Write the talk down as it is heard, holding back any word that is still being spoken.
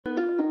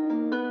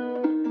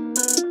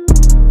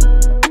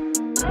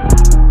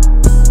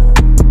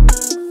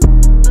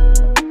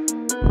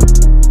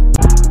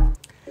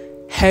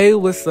Hey,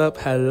 what's up?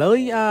 Hello,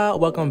 y'all.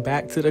 Welcome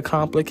back to the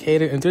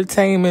Complicated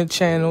Entertainment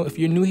channel. If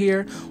you're new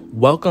here,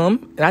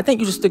 welcome. And I think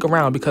you should stick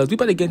around because we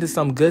better get into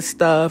some good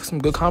stuff, some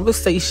good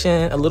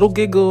conversation, a little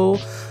giggle,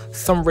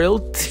 some real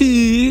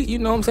tea. You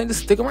know what I'm saying?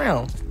 Just stick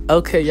around.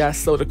 Okay, y'all.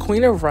 So the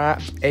Queen of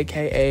Rap,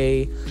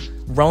 a.k.a.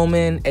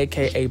 Roman,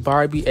 a.k.a.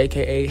 Barbie,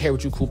 a.k.a. Hey,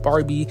 What You Cool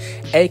Barbie,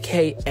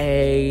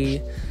 a.k.a.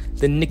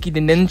 the Nicki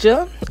the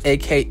Ninja,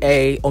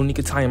 a.k.a.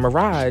 Onika Tanya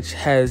Mirage,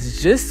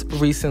 has just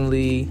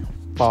recently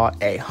bought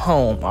a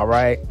home. All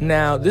right,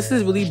 now this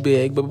is really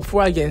big, but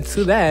before I get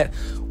into that,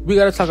 we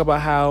got to talk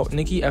about how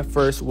Nicki at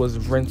first was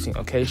renting.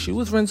 Okay, she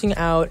was renting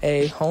out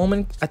a home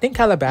in, I think,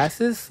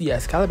 Calabasas.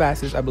 Yes,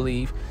 Calabasas, I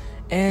believe.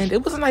 And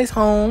it was a nice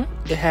home.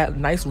 It had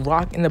nice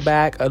rock in the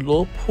back, a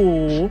little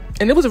pool,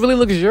 and it was really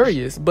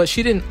luxurious, but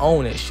she didn't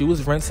own it. She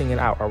was renting it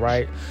out. All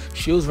right,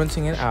 she was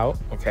renting it out.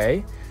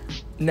 Okay,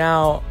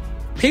 now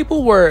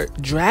people were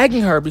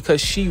dragging her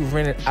because she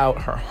rented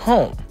out her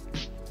home.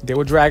 They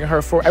were dragging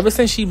her for ever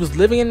since she was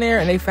living in there,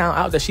 and they found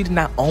out that she did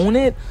not own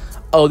it.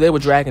 Oh, they were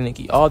dragging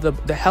Nicki. All the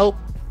help,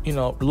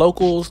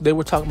 locals, they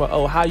were talking about,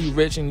 oh, how you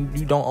rich and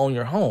you don't own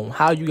your home?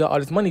 How you got all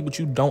this money but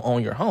you don't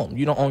own your home?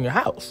 You don't own your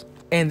house.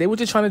 And they were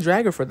just trying to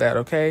drag her for that,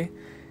 okay?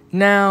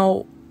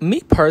 Now,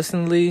 me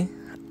personally,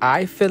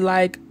 I feel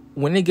like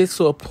when it gets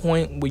to a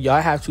point where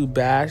y'all have to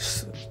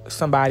bash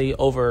somebody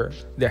over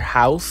their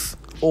house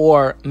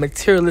or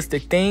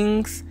materialistic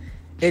things,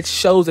 it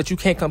shows that you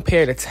can't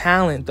compare the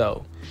talent,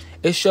 though.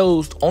 It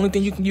shows the only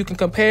thing you can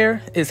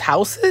compare is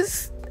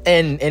houses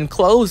and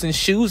clothes and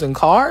shoes and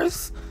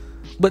cars.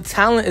 But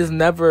talent is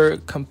never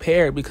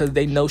compared because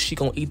they know she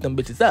gonna eat them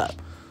bitches up.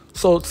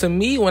 So to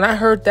me, when I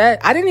heard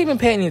that, I didn't even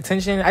pay any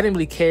attention. I didn't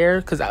really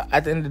care because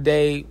at the end of the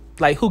day,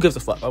 like, who gives a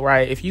fuck, all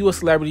right? If you a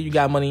celebrity, you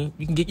got money,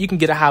 you can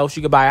get a house,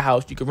 you can buy a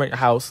house, you can rent a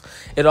house.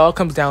 It all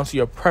comes down to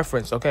your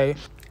preference, okay?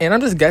 And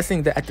I'm just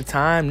guessing that at the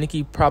time,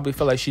 Nicki probably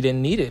felt like she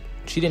didn't need it.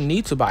 She didn't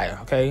need to buy it,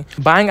 okay?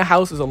 Buying a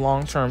house is a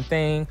long-term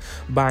thing.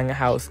 Buying a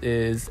house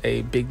is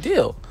a big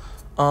deal.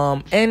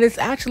 And it's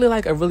actually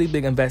like a really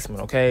big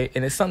investment, okay?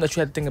 And it's something that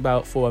you have to think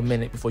about for a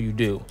minute before you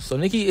do. So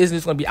Nicki isn't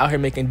just going to be out here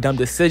making dumb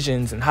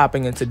decisions and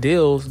hopping into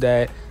deals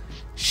that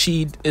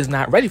she is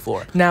not ready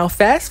for. Now,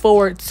 fast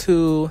forward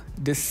to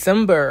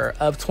December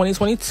of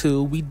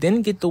 2022, we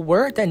then get the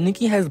word that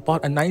Nicki has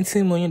bought a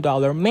 $19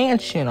 million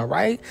mansion, all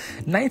right?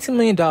 $19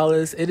 million,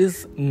 it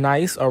is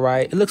nice, all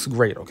right? It looks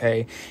great,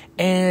 okay?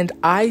 And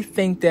I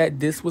think that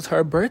this was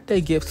her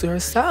birthday gift to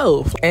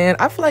herself. And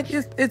I feel like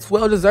it's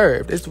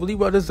well-deserved. It's really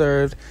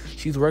well-deserved.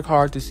 She's worked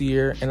hard this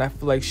year, and I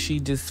feel like she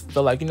just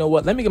felt like, you know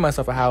what? Let me get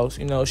myself a house.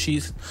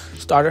 She's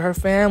started her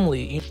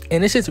family.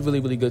 And it's just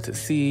really, really good to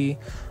see.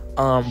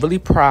 Really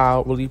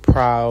proud.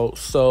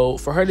 So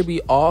for her to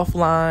be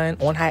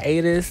offline on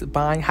hiatus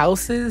buying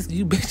houses,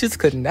 you bitches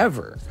could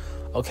never.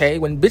 Okay,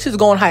 when bitches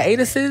go on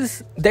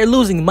hiatuses, they're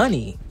losing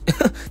money.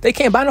 They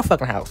can't buy no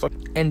fucking house.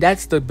 And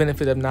that's the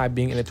benefit of not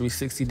being in a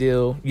 360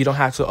 deal. You don't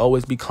have to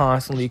always be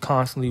constantly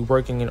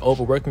working and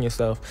overworking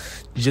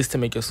yourself just to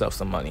make yourself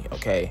some money,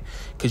 okay?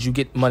 Because you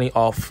get money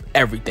off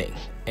everything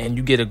and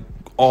you get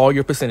all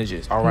your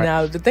percentages, all right?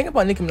 Now, the thing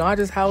about Nicki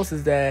Minaj's house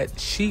is that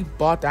she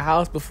bought the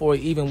house before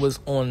it even was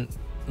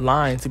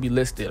online to be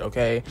listed,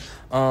 okay?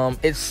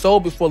 It's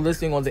sold before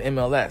listing on the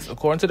MLS.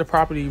 According to the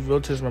property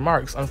realtor's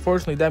remarks,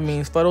 unfortunately, that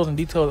means photos and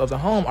details of the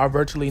home are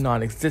virtually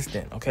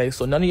non-existent, okay?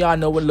 So none of y'all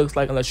know what it looks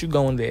like unless you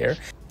go in there.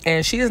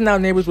 And she is now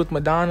neighbors with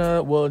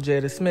Madonna, Will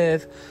Jada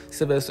Smith,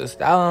 Sylvester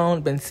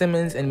Stallone, Ben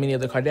Simmons, and many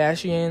other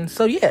Kardashians.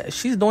 So yeah,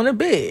 she's doing it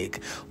big.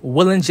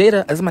 Will and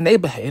Jada as my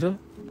neighbor hater.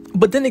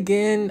 But then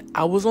again,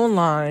 I was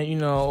online,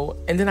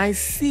 and then I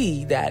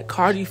see that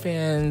Cardi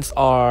fans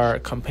are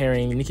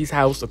comparing Nicki's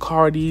house to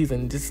Cardi's,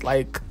 and just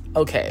like,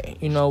 okay,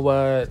 you know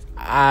what?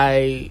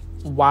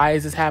 Why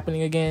is this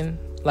happening again?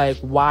 Like,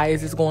 why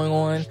is this going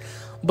on?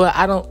 But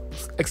I don't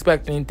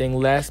expect anything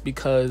less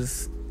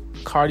because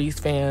Cardi's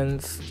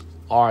fans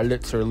are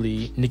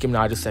literally Nicki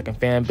Minaj's second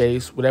fan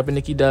base. Whatever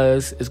Nicki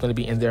does is going to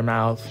be in their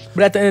mouth.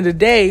 But at the end of the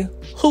day,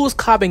 who's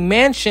copping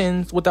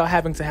mansions without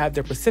having to have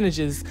their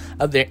percentages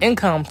of their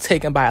income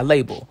taken by a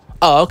label?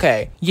 Oh,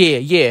 okay.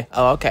 Yeah.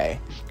 Oh, okay.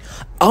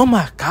 Oh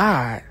my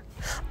God.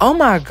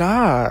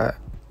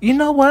 You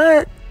know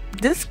what?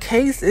 This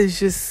case is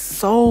just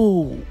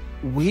so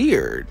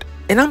weird.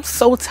 And I'm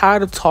so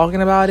tired of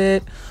talking about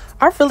it.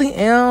 I really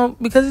am,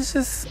 because it's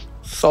just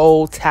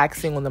so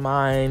taxing on the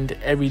mind.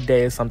 Every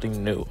day is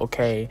something new,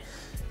 okay?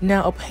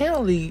 Now,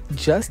 apparently,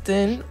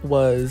 Justin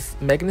was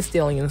Megan Thee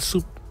Stallion's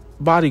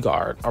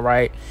bodyguard, all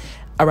right,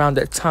 around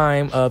the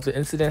time of the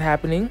incident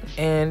happening,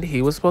 and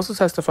he was supposed to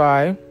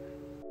testify,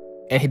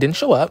 and he didn't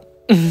show up.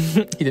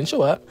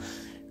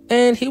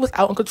 And he was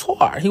out in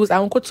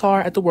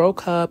Qatar. At the World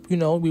Cup.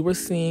 We were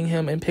seeing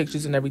him in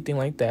pictures and everything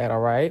like that,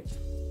 all right?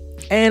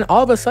 And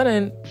all of a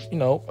sudden,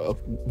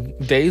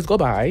 days go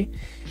by,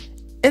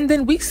 and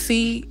then we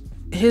see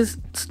his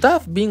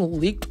stuff being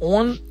leaked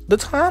on the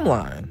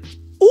timeline.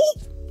 Ooh!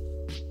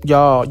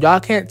 Y'all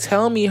can't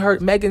tell me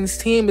Megan's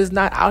team is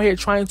not out here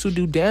trying to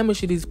do damage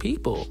to these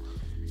people.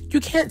 You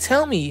can't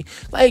tell me.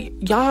 Like,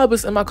 y'all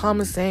was in my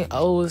comments saying,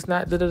 oh, it's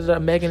not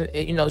Megan,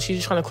 you know, she's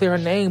just trying to clear her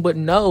name. But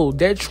no,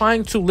 they're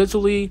trying to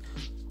literally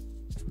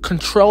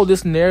control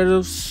this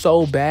narrative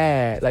so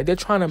bad. Like, they're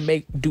trying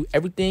to do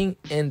everything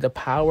in the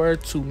power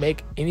to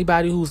make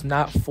anybody who's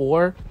not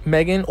for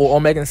Megan or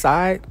on Megan's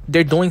side,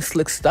 they're doing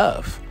slick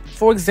stuff.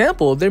 For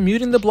example, they're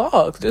muting the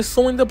blogs. They're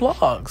suing the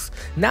blogs.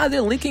 Now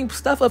they're leaking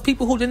stuff of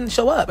people who didn't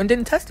show up and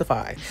didn't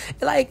testify.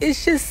 Like,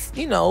 it's just,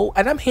 you know,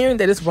 and I'm hearing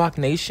that it's Rock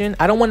Nation.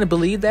 I don't want to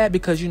believe that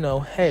because, you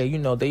know, hey, you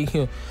know,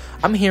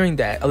 I'm hearing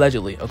that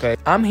allegedly, okay?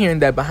 I'm hearing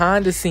that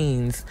behind the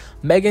scenes,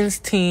 Megan's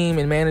team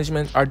and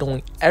management are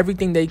doing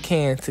everything they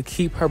can to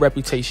keep her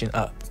reputation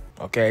up.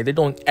 Okay, they're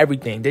doing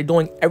everything. They're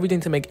doing everything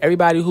to make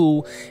everybody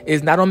who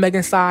is not on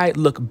Megan's side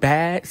look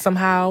bad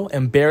somehow,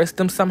 embarrass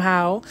them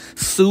somehow,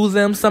 sue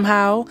them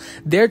somehow.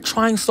 They're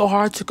trying so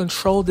hard to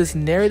control this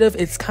narrative.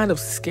 It's kind of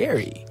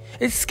scary.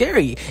 It's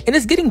scary. And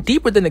it's getting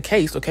deeper than the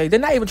case, okay?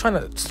 They're not even trying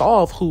to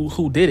solve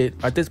who did it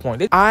at this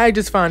point. I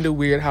just find it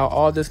weird how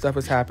all this stuff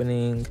is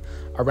happening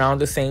around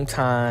the same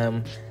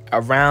time,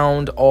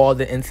 around all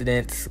the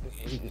incidents,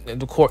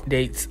 the court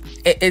dates.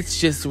 It's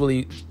just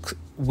really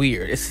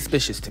weird. It's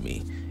suspicious to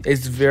me.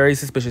 It's very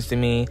suspicious to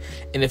me.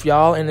 And if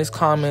y'all in this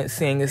comment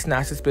saying it's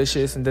not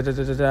suspicious and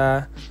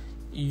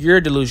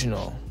you're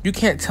delusional. You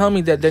can't tell me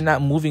that they're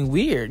not moving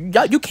weird.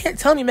 You can't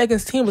tell me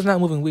Megan's team was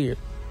not moving weird.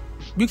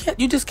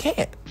 You just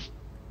can't.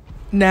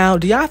 Now,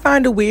 do y'all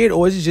find it weird,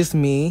 or is it just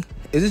me?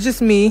 Is it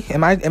just me?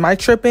 Am I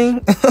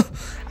tripping?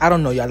 I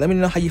don't know, y'all. Let me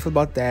know how you feel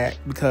about that,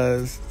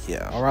 because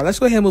yeah. All right, let's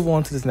go ahead and move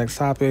on to this next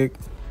topic.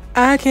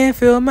 I can't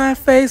feel my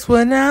face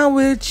when I'm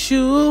with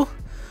you,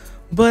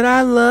 but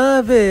I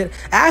love it.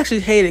 I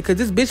actually hate it because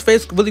this bitch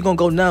face really gonna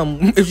go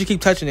numb if you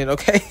keep touching it,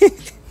 okay?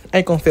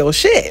 Ain't gonna feel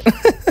shit.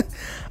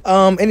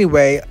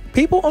 Anyway,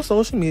 people on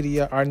social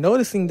media are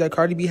noticing that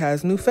Cardi B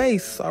has new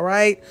face, all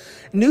right?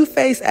 New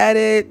face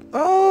added.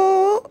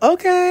 Oh,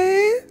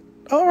 okay.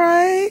 All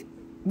right.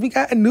 We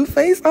got a new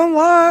face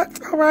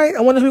unlocked. All right.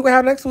 I wonder who we're gonna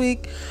have next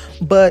week.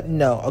 But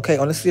no, okay,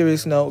 on a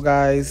serious note,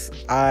 guys,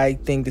 I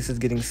think this is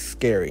getting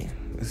scary.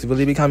 It's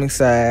really becoming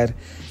sad.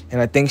 And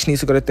I think she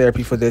needs to go to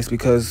therapy for this,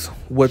 because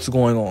what's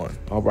going on?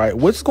 All right.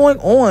 What's going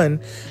on?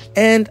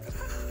 And,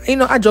 you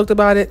know, I joked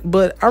about it,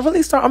 but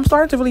I'm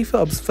starting to really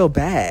feel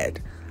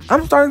bad.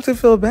 I'm starting to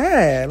feel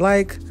bad.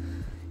 Like,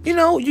 you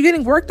know, you're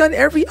getting work done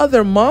every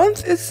other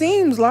month. It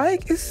seems.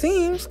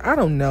 I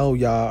don't know,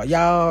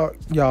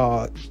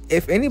 y'all.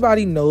 If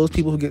anybody knows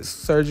people who get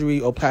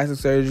surgery or plastic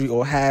surgery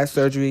or has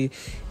surgery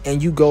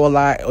and you go a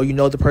lot, or you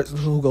know the person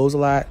who goes a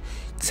lot,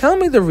 tell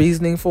me the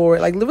reasoning for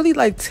it. Like, literally,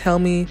 like, tell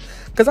me.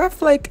 Because I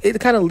feel like it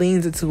kind of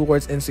leans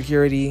towards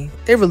insecurity.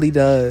 It really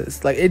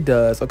does. Like, it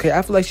does. Okay,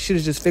 I feel like she should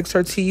have just fixed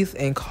her teeth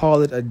and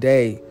call it a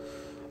day.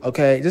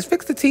 Okay, just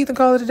fix the teeth and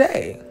call it a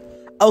day.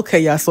 Okay,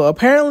 y'all, so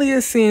apparently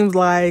it seems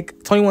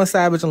like 21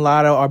 Savage and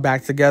Latto are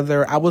back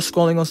together. I was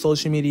scrolling on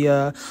social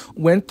media,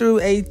 went through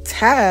a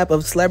tab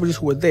of celebrities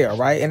who were there,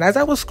 right? And as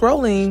I was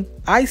scrolling,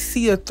 I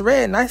see a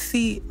thread and I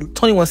see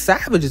 21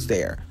 Savage is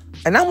there.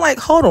 And I'm like,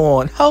 hold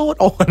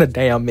on a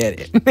damn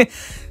minute.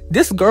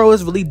 This girl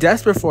is really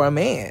desperate for a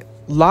man.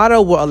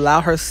 Latto will allow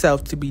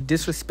herself to be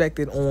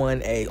disrespected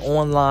on a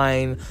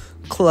online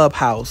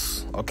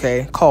clubhouse,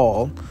 okay,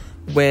 call,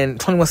 when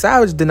 21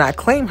 Savage did not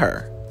claim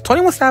her.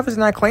 21 Savage did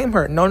not claim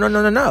her. No.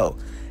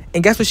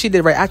 And guess what she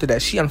did right after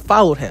that? She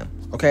unfollowed him,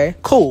 okay?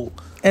 Cool.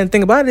 And the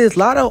thing about it is,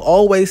 Latto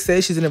always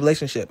says she's in a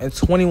relationship, and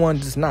 21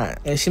 does not.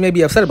 And she may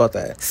be upset about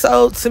that.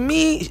 So, to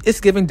me,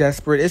 it's giving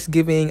desperate. It's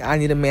giving, I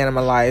need a man in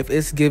my life.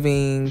 It's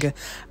giving,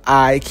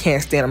 I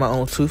can't stand on my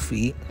own 2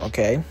 feet,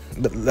 okay?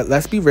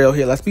 Let's be real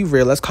here. Let's be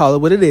real. Let's call it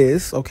what it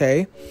is,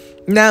 okay?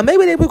 Now,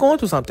 maybe they were going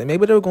through something.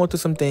 Maybe they were going through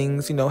some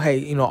things. You know, hey,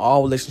 you know,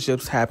 all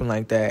relationships happen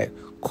like that.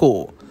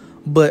 Cool.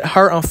 But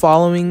her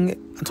unfollowing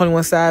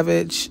 21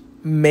 Savage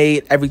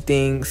made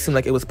everything seem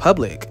like it was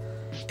public.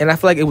 And I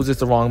feel like it was just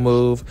the wrong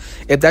move.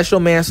 If that's your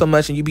man so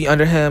much and you be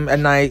under him at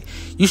night,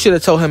 you should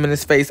have told him in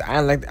his face, I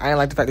ain't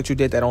like the fact that you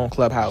did that on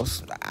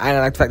Clubhouse. I ain't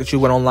like the fact that you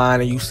went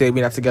online and you said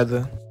we're not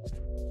together.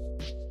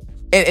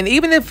 And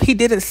even if he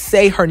didn't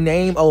say her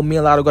name, oh, me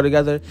and Latto go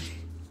together,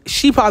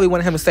 she probably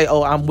wanted him to say,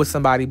 oh, I'm with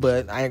somebody,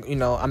 but I'm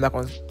not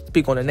going to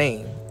speak on the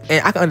name.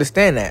 And I can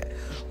understand that.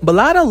 But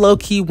Latto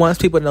low-key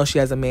wants people to know she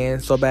has a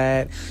man so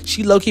bad.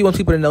 She low-key wants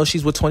people to know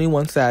she's with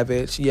 21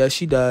 Savage. Yeah,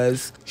 she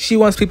does. She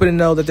wants people to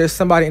know that there's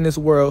somebody in this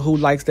world who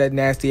likes that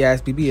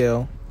nasty-ass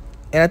BBL.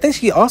 And I think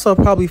she also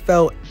probably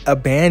felt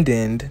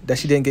abandoned that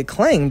she didn't get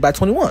claimed by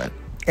 21.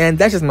 And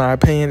that's just my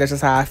opinion. That's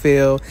just how I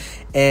feel.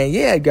 And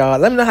yeah, y'all,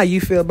 let me know how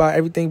you feel about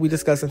everything we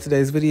discussed in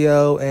today's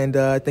video. And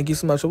thank you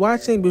so much for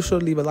watching. Be sure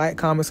to leave a like,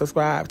 comment,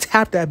 subscribe,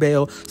 tap that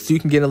bell so you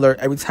can get an alert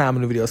every time a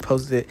new video is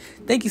posted.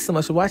 Thank you so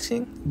much for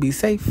watching. Be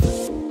safe.